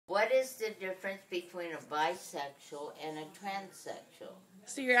the difference between a bisexual and a transsexual?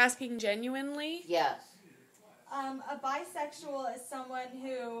 So you're asking genuinely? Yes. A bisexual is someone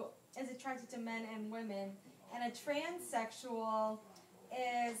who is attracted to men and women, and a transsexual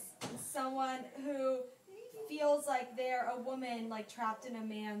is someone who feels like they're a woman, like trapped in a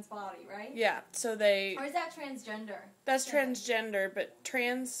man's body, right? Yeah, so they... Or is that transgender? That's transgender, but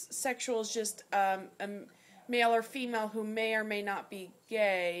transsexual is just a male or female who may or may not be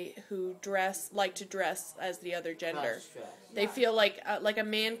gay, who like to dress as the other gender. They feel like a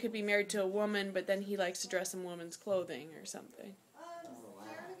man could be married to a woman, but then he likes to dress in woman's clothing or something.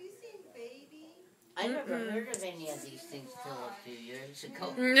 Sarah, have you seen Baby? I never heard of any of these things till a few years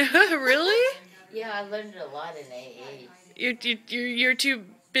ago. Really? Yeah, I learned a lot in AA. You're too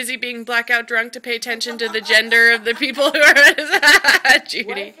busy being blackout drunk to pay attention to the gender of the people who are... Judy.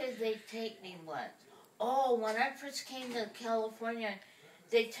 Why did they take me once? Oh, when I first came to California,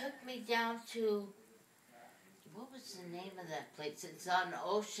 they took me down to... What was the name of that place? It's on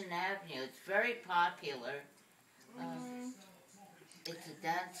Ocean Avenue. It's very popular. It's a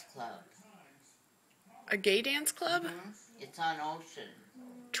dance club. A gay dance club? It's on Ocean.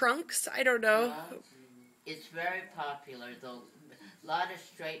 Trunks? I don't know. It's very popular, though. A lot of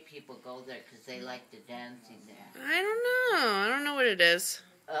straight people go there because they like the dancing there. I don't know. I don't know what it is.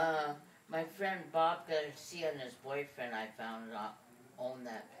 My friend Bob Garcia and his boyfriend, I found out, own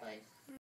that place.